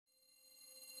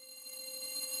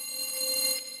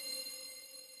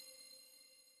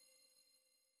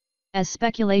As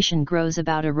speculation grows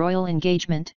about a royal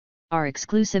engagement, our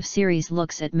exclusive series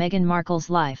looks at Meghan Markle's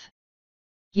life.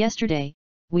 Yesterday,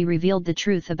 we revealed the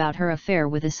truth about her affair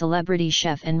with a celebrity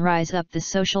chef and rise up the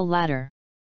social ladder.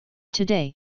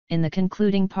 Today, in the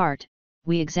concluding part,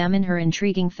 we examine her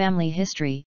intriguing family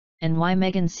history, and why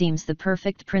Meghan seems the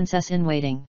perfect princess in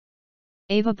waiting.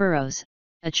 Ava Burrows,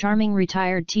 a charming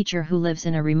retired teacher who lives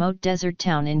in a remote desert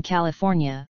town in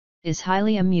California, is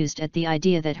highly amused at the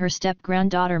idea that her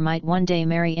step-granddaughter might one day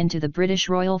marry into the British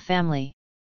royal family.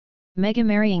 Meghan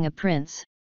marrying a prince?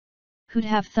 Who'd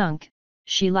have thunk,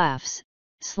 she laughs,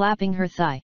 slapping her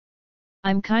thigh.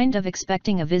 I'm kind of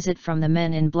expecting a visit from the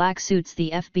men in black suits,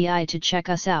 the FBI, to check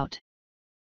us out.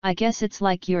 I guess it's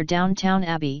like your Downtown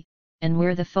Abbey, and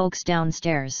we're the folks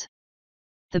downstairs.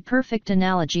 The perfect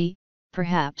analogy,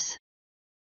 perhaps.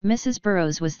 Mrs.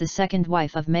 Burrows was the second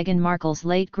wife of Meghan Markle's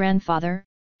late grandfather,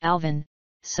 Alvin,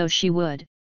 so she would,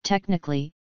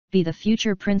 technically, be the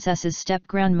future princess's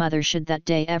step-grandmother should that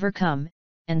day ever come,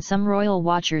 and some royal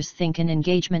watchers think an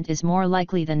engagement is more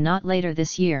likely than not later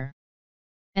this year.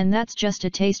 And that's just a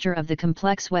taster of the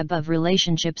complex web of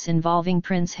relationships involving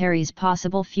Prince Harry's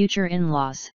possible future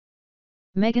in-laws.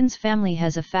 Meghan's family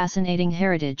has a fascinating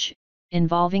heritage,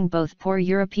 involving both poor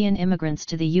European immigrants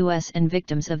to the US and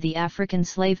victims of the African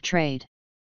slave trade.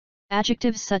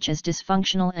 Adjectives such as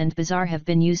dysfunctional and bizarre have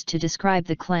been used to describe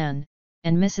the clan,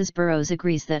 and Mrs. Burrows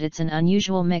agrees that it's an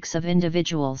unusual mix of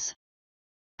individuals.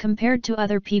 Compared to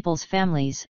other people's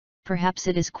families, perhaps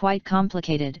it is quite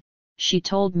complicated, she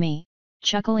told me,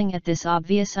 chuckling at this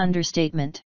obvious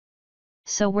understatement.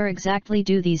 So where exactly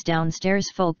do these downstairs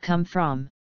folk come from?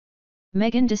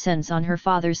 Meghan descends on her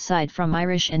father's side from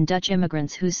Irish and Dutch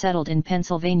immigrants who settled in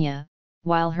Pennsylvania,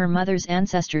 while her mother's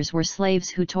ancestors were slaves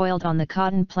who toiled on the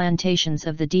cotton plantations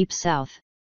of the Deep South.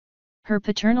 Her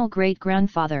paternal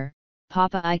great-grandfather,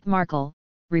 Papa Ike Markle,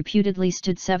 reputedly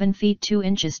stood 7 feet 2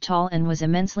 inches tall and was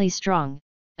immensely strong,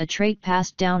 a trait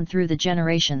passed down through the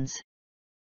generations.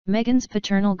 Meghan's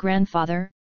paternal grandfather,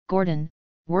 Gordon,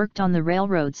 worked on the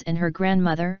railroads, and her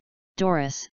grandmother,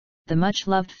 Doris, the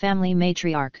much-loved family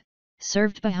matriarch,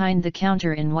 served behind the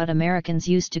counter in what Americans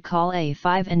used to call a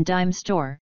five-and-dime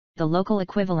store, the local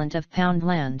equivalent of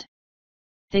Poundland.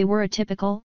 They were a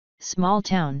typical,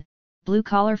 small-town,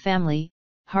 blue-collar family,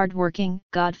 hard-working,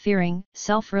 God-fearing,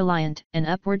 self-reliant, and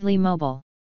upwardly mobile.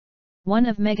 One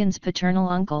of Meghan's paternal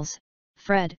uncles,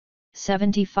 Fred,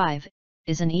 75,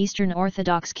 is an Eastern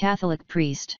Orthodox Catholic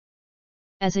priest.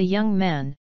 As a young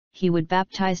man, he would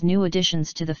baptize new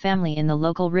additions to the family in the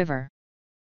local river.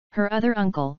 Her other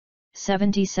uncle,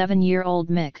 77-year-old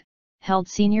Mick, held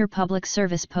senior public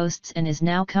service posts and is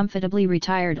now comfortably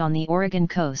retired on the Oregon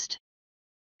coast.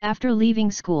 After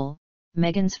leaving school,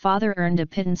 Meghan's father earned a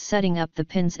pittance setting up the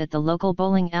pins at the local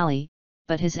bowling alley,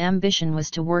 but his ambition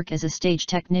was to work as a stage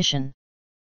technician.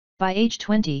 By age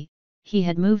 20, he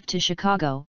had moved to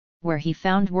Chicago, where he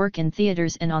found work in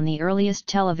theaters and on the earliest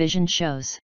television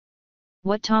shows.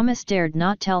 What Thomas dared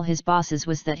not tell his bosses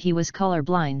was that he was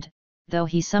colorblind, though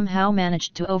he somehow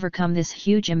managed to overcome this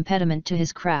huge impediment to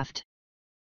his craft.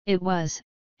 It was,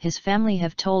 his family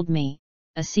have told me,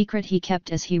 a secret he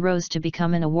kept as he rose to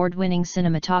become an award-winning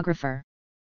cinematographer.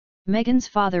 Meghan's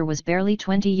father was barely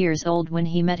 20 years old when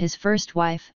he met his first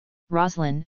wife,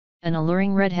 Roslyn, an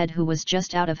alluring redhead who was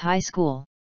just out of high school.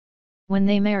 When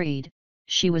they married,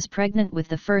 she was pregnant with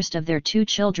the first of their 2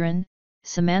 children,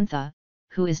 Samantha,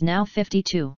 who is now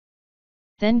 52.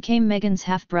 Then came Meghan's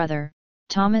half-brother,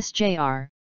 Thomas Jr.,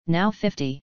 now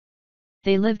 50.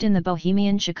 They lived in the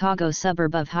bohemian Chicago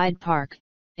suburb of Hyde Park,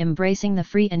 embracing the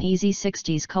free and easy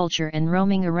 60s culture and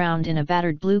roaming around in a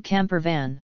battered blue camper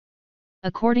van.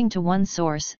 According to one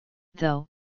source, though,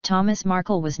 Thomas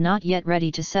Markle was not yet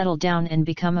ready to settle down and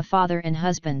become a father and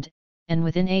husband, and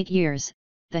within 8 years,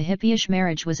 the hippie-ish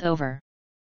marriage was over.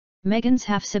 Meghan's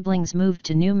half-siblings moved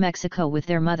to New Mexico with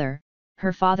their mother.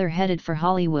 Her father headed for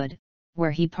Hollywood,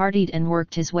 where he partied and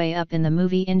worked his way up in the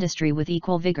movie industry with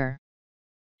equal vigor.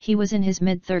 He was in his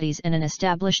mid-30s and an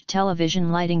established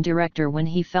television lighting director when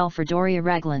he fell for Doria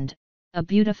Ragland, a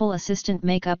beautiful assistant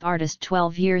makeup artist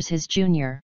 12 years his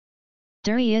junior.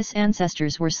 Doria's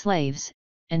ancestors were slaves,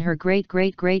 and her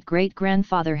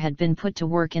great-great-great-great-grandfather had been put to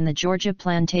work in the Georgia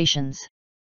plantations.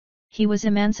 He was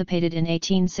emancipated in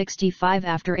 1865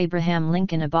 after Abraham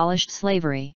Lincoln abolished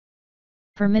slavery.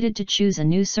 Permitted to choose a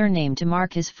new surname to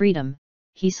mark his freedom,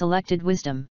 he selected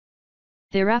Wisdom.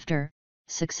 Thereafter,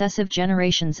 successive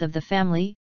generations of the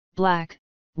family, black,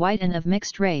 white and of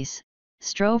mixed race,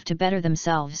 strove to better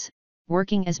themselves,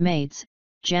 working as maids,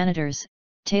 janitors,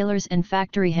 tailors and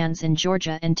factory hands in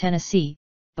Georgia and Tennessee,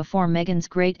 before Meghan's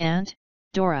great-aunt,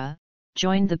 Dora,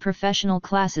 joined the professional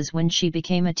classes when she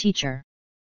became a teacher.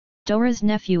 Dora's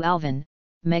nephew Alvin,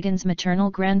 Meghan's maternal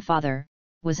grandfather,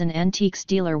 was an antiques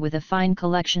dealer with a fine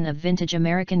collection of vintage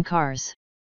American cars.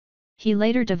 He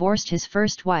later divorced his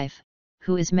first wife,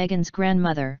 who is Meghan's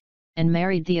grandmother, and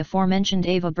married the aforementioned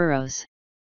Ava Burrows.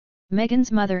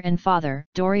 Meghan's mother and father,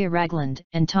 Doria Ragland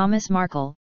and Thomas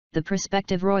Markle, the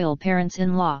prospective royal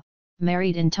parents-in-law,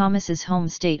 married in Thomas's home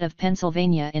state of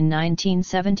Pennsylvania in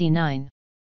 1979.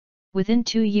 Within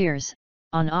 2 years,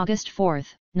 on August 4,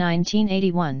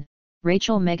 1981,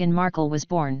 Rachel Meghan Markle was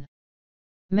born.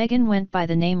 Meghan went by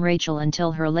the name Rachel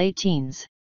until her late teens.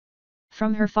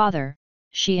 From her father,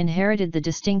 she inherited the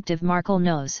distinctive Markle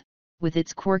nose, with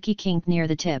its quirky kink near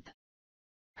the tip.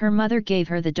 Her mother gave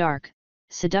her the dark,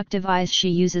 seductive eyes she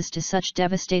uses to such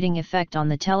devastating effect on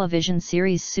the television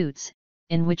series Suits,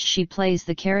 in which she plays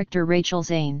the character Rachel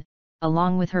Zane,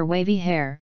 along with her wavy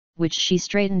hair, which she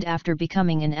straightened after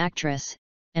becoming an actress,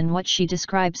 and what she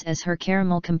describes as her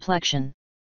caramel complexion.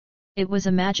 It was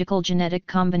a magical genetic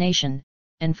combination,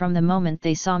 and from the moment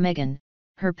they saw Meghan,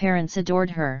 her parents adored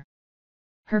her.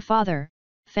 Her father,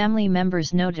 family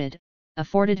members noted,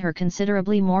 afforded her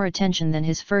considerably more attention than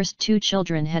his first 2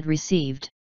 children had received.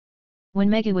 When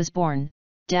Meghan was born,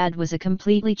 Dad was a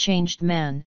completely changed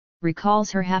man,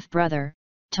 recalls her half-brother,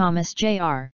 Thomas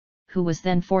Jr., who was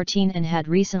then 14 and had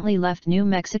recently left New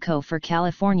Mexico for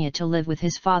California to live with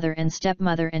his father and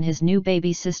stepmother and his new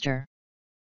baby sister.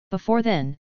 Before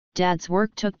then, Dad's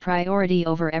work took priority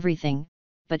over everything,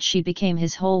 but she became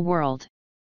his whole world.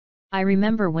 I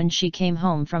remember when she came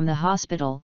home from the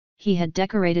hospital, he had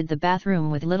decorated the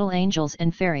bathroom with little angels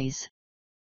and fairies.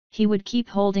 He would keep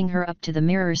holding her up to the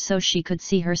mirror so she could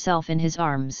see herself in his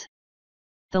arms.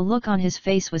 The look on his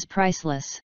face was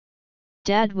priceless.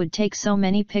 Dad would take so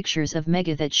many pictures of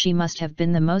Meghan that she must have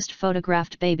been the most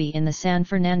photographed baby in the San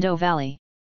Fernando Valley.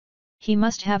 He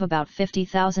must have about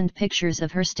 50,000 pictures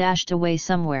of her stashed away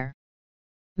somewhere.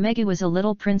 Meghan was a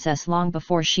little princess long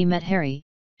before she met Harry.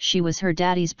 She was her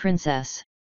daddy's princess.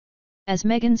 As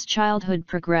Meghan's childhood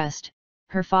progressed,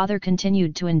 her father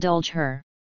continued to indulge her.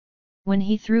 When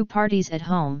he threw parties at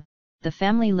home, the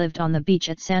family lived on the beach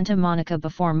at Santa Monica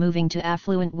before moving to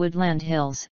affluent Woodland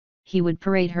Hills. He would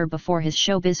parade her before his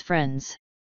showbiz friends.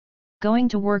 Going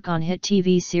to work on hit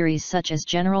TV series such as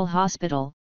General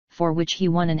Hospital, for which he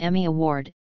won an Emmy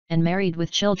Award, and Married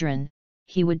with Children,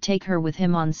 he would take her with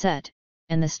him on set,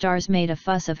 and the stars made a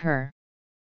fuss of her.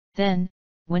 Then,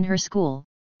 when her school,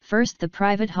 first the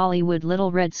private Hollywood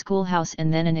Little Red Schoolhouse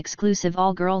and then an exclusive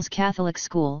all-girls Catholic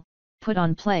school, put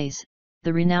on plays,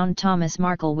 the renowned Thomas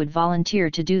Markle would volunteer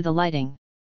to do the lighting.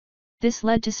 This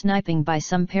led to sniping by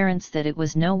some parents that it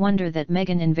was no wonder that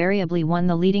Meghan invariably won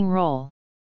the leading role.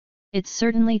 It's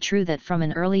certainly true that from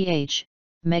an early age,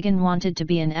 Meghan wanted to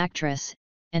be an actress,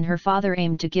 and her father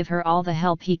aimed to give her all the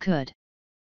help he could.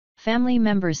 Family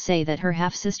members say that her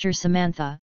half-sister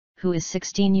Samantha, who is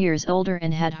 16 years older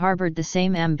and had harbored the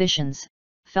same ambitions,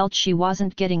 felt she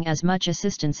wasn't getting as much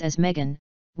assistance as Meghan,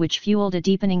 which fueled a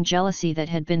deepening jealousy that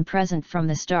had been present from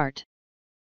the start.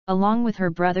 Along with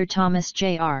her brother Thomas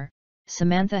Jr.,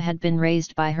 Samantha had been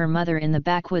raised by her mother in the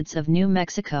backwoods of New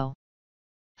Mexico.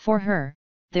 For her,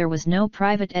 there was no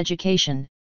private education,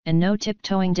 and no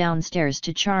tiptoeing downstairs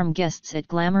to charm guests at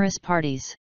glamorous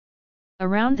parties.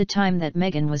 Around the time that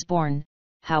Meghan was born,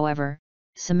 however,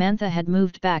 Samantha had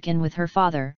moved back in with her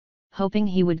father, hoping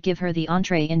he would give her the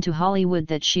entree into Hollywood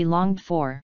that she longed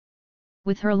for.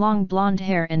 With her long blonde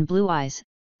hair and blue eyes,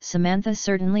 Samantha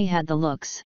certainly had the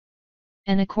looks.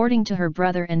 And according to her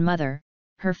brother and mother,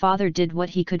 her father did what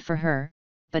he could for her,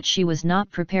 but she was not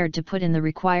prepared to put in the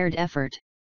required effort.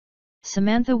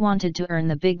 Samantha wanted to earn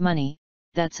the big money,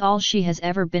 that's all she has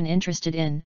ever been interested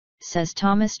in, says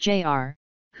Thomas Jr.,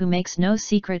 who makes no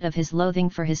secret of his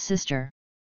loathing for his sister.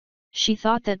 She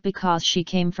thought that because she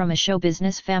came from a show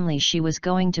business family she was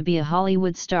going to be a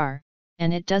Hollywood star,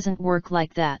 and it doesn't work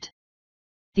like that.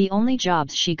 The only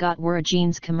jobs she got were a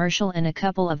jeans commercial and a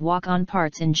couple of walk-on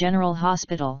parts in General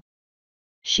Hospital.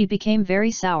 She became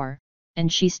very sour,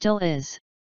 and she still is.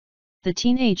 The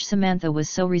teenage Samantha was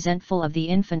so resentful of the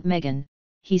infant Meghan,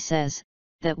 he says,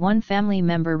 that one family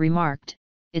member remarked,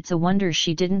 "It's a wonder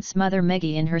she didn't smother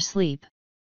Meggie in her sleep."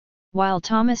 While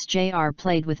Thomas Jr.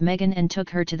 played with Meghan and took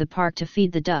her to the park to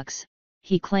feed the ducks,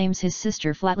 he claims his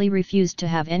sister flatly refused to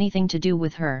have anything to do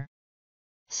with her.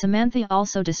 Samantha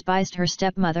also despised her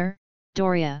stepmother,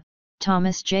 Doria,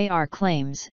 Thomas Jr.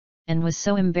 claims, and was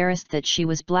so embarrassed that she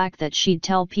was black that she'd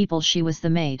tell people she was the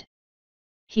maid.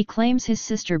 He claims his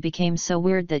sister became so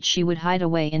weird that she would hide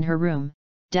away in her room,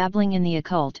 dabbling in the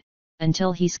occult,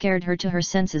 until he scared her to her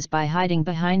senses by hiding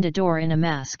behind a door in a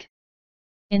mask.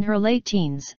 In her late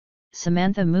teens,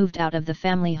 Samantha moved out of the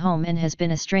family home and has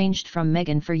been estranged from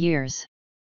Meghan for years.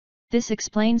 This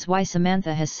explains why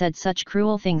Samantha has said such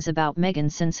cruel things about Meghan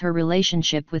since her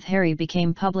relationship with Harry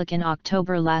became public in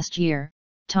October last year,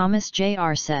 Thomas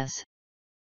Jr. says.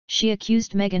 She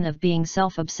accused Meghan of being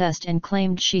self-obsessed and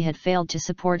claimed she had failed to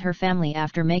support her family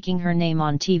after making her name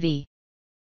on TV.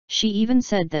 She even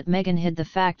said that Meghan hid the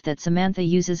fact that Samantha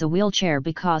uses a wheelchair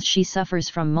because she suffers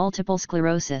from multiple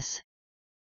sclerosis.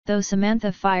 Though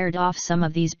Samantha fired off some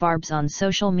of these barbs on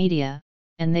social media,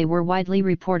 and they were widely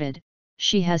reported,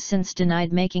 she has since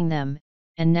denied making them,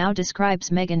 and now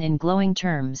describes Meghan in glowing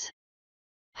terms.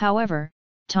 However,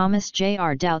 Thomas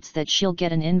Jr. doubts that she'll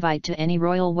get an invite to any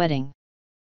royal wedding.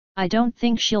 "I don't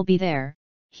think she'll be there,"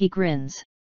 he grins.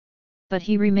 But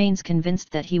he remains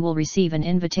convinced that he will receive an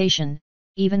invitation,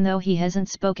 even though he hasn't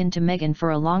spoken to Meghan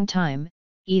for a long time,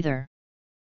 either.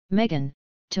 Meghan,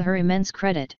 to her immense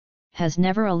credit, has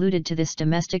never alluded to this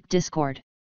domestic discord.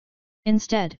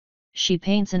 Instead, she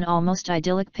paints an almost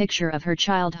idyllic picture of her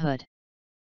childhood.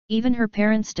 Even her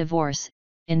parents' divorce,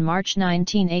 in March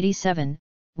 1987,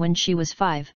 when she was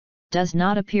 5, does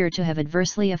not appear to have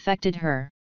adversely affected her.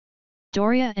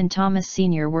 Doria and Thomas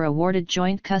Sr. were awarded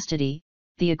joint custody,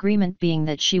 the agreement being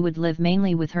that she would live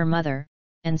mainly with her mother,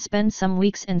 and spend some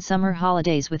weeks and summer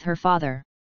holidays with her father.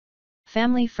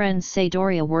 Family friends say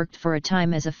Doria worked for a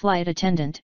time as a flight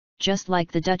attendant, just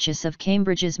like the Duchess of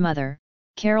Cambridge's mother,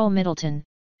 Carol Middleton,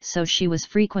 so she was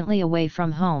frequently away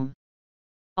from home.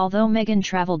 Although Meghan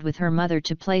travelled with her mother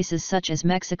to places such as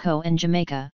Mexico and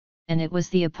Jamaica, and it was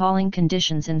the appalling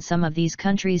conditions in some of these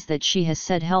countries that she has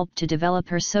said helped to develop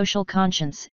her social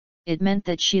conscience, it meant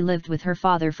that she lived with her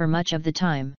father for much of the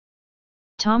time.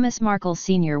 Thomas Markle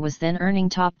Sr. was then earning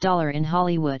top dollar in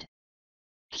Hollywood.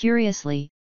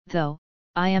 Curiously, though,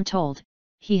 I am told,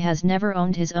 he has never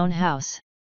owned his own house.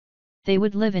 They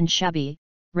would live in shabby,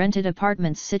 rented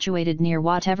apartments situated near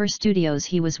whatever studios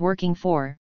he was working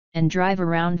for, and drive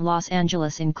around Los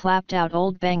Angeles in clapped-out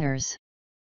old bangers.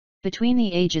 Between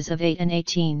the ages of 8 and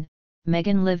 18,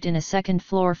 Meghan lived in a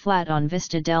second-floor flat on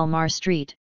Vista Del Mar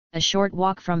Street, a short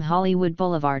walk from Hollywood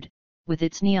Boulevard, with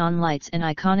its neon lights and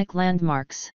iconic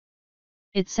landmarks.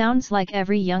 It sounds like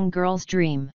every young girl's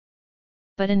dream.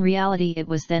 But in reality it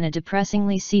was then a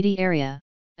depressingly seedy area,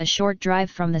 a short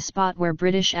drive from the spot where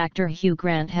British actor Hugh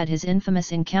Grant had his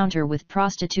infamous encounter with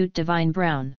prostitute Divine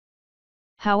Brown.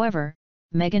 However,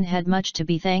 Meghan had much to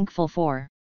be thankful for.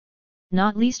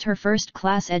 Not least her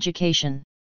first-class education.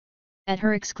 At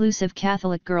her exclusive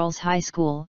Catholic girls' high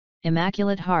school,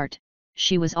 Immaculate Heart,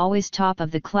 she was always top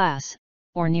of the class,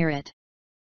 or near it.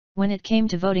 When it came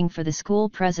to voting for the school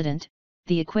president,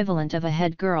 the equivalent of a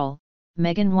head girl,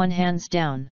 Meghan won hands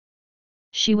down.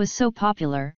 She was so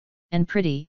popular, and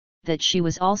pretty, that she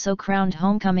was also crowned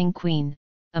homecoming queen,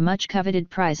 a much coveted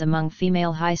prize among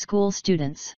female high school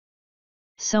students.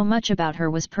 So much about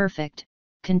her was perfect,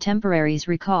 contemporaries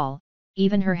recall,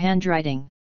 even her handwriting.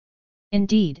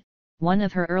 Indeed, one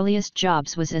of her earliest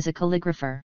jobs was as a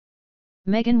calligrapher.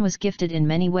 Meghan was gifted in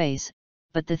many ways,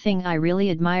 but the thing I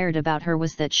really admired about her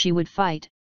was that she would fight,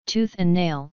 tooth and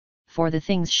nail, for the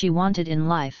things she wanted in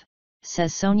life,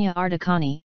 says Sonia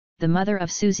Ardakani, the mother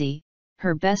of Susie,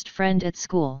 her best friend at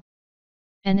school.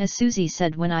 And as Susie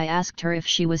said when I asked her if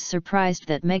she was surprised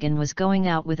that Meghan was going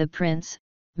out with a prince,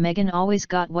 Meghan always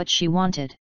got what she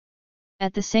wanted.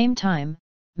 At the same time,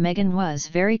 Meghan was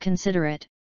very considerate,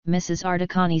 Mrs.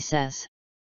 Ardakani says.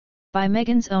 By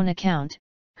Meghan's own account,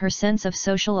 her sense of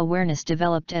social awareness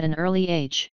developed at an early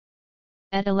age.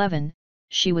 At 11,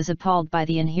 she was appalled by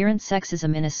the inherent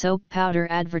sexism in a soap powder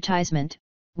advertisement,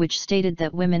 which stated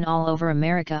that women all over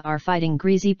America are fighting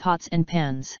greasy pots and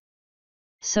pans.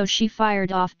 So she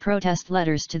fired off protest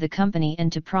letters to the company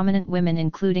and to prominent women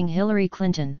including Hillary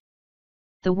Clinton.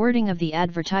 The wording of the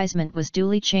advertisement was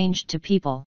duly changed to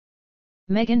people.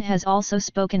 Meghan has also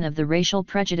spoken of the racial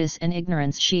prejudice and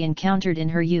ignorance she encountered in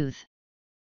her youth.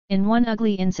 In one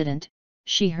ugly incident,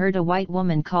 she heard a white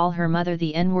woman call her mother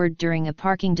the N-word during a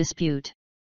parking dispute.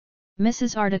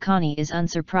 Mrs. Ardakani is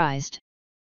unsurprised.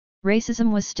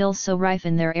 Racism was still so rife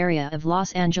in their area of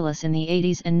Los Angeles in the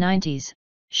 80s and 90s,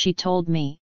 she told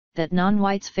me, that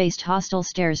non-whites faced hostile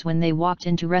stares when they walked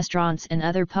into restaurants and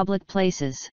other public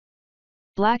places.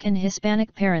 Black and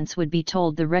Hispanic parents would be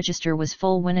told the register was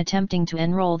full when attempting to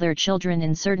enroll their children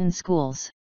in certain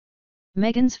schools.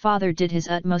 Meghan's father did his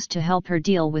utmost to help her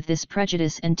deal with this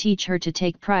prejudice and teach her to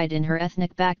take pride in her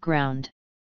ethnic background.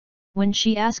 When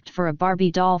she asked for a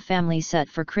Barbie doll family set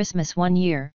for Christmas one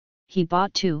year, he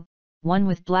bought two, one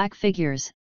with black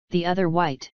figures, the other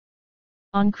white.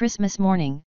 On Christmas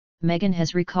morning, Meghan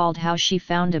has recalled how she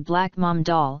found a black mom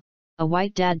doll, a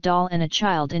white dad doll and a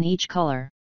child in each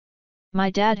color. My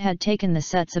dad had taken the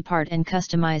sets apart and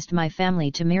customized my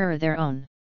family to mirror their own.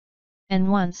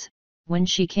 And once, when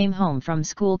she came home from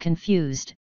school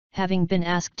confused, having been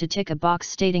asked to tick a box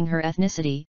stating her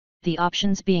ethnicity, the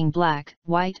options being black,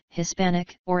 white,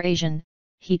 Hispanic, or Asian,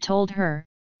 he told her,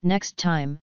 "Next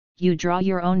time, you draw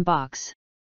your own box."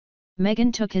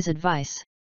 Meghan took his advice.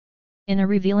 In a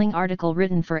revealing article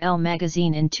written for Elle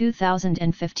magazine in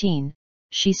 2015,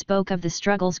 she spoke of the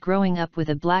struggles growing up with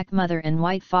a black mother and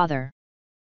white father.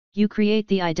 "You create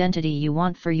the identity you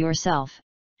want for yourself,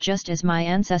 just as my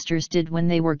ancestors did when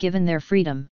they were given their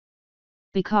freedom.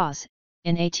 Because,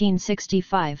 in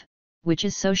 1865, which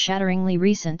is so shatteringly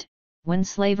recent, when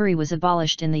slavery was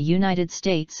abolished in the United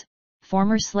States,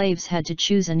 former slaves had to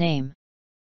choose a name.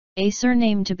 A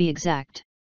surname to be exact.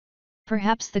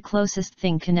 Perhaps the closest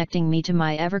thing connecting me to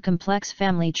my ever-complex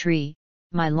family tree,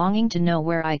 my longing to know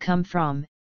where I come from,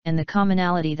 and the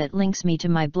commonality that links me to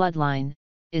my bloodline,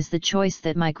 is the choice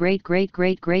that my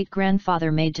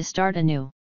great-great-great-great-grandfather made to start anew.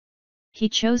 He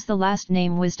chose the last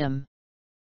name Wisdom.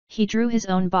 He drew his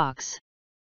own box."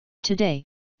 Today,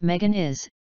 Meghan is,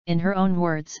 in her own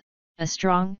words, a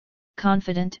strong,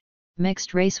 confident,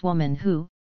 mixed-race woman who,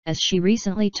 as she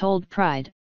recently told Pride,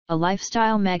 a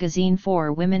lifestyle magazine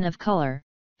for women of color,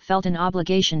 felt an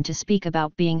obligation to speak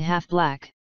about being half black.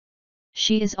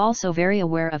 She is also very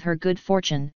aware of her good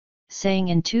fortune, saying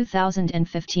in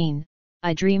 2015,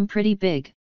 "I dream pretty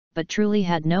big, but truly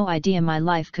had no idea my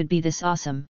life could be this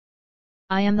awesome.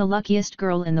 I am the luckiest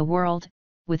girl in the world,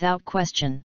 without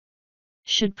question."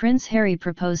 Should Prince Harry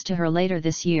propose to her later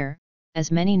this year,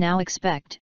 as many now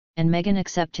expect, and Meghan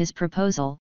accept his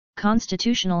proposal,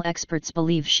 constitutional experts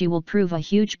believe she will prove a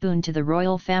huge boon to the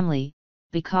royal family,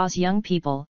 because young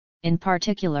people, in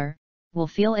particular, will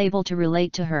feel able to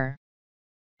relate to her.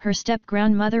 Her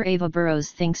step-grandmother Ava Burrows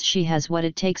thinks she has what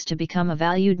it takes to become a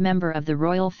valued member of the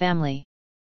royal family.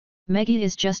 "Meggie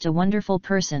is just a wonderful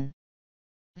person.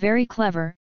 Very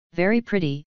clever, very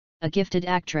pretty, a gifted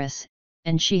actress,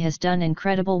 and she has done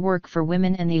incredible work for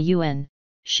women and the UN,"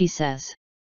 she says.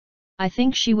 "I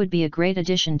think she would be a great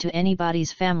addition to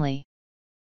anybody's family."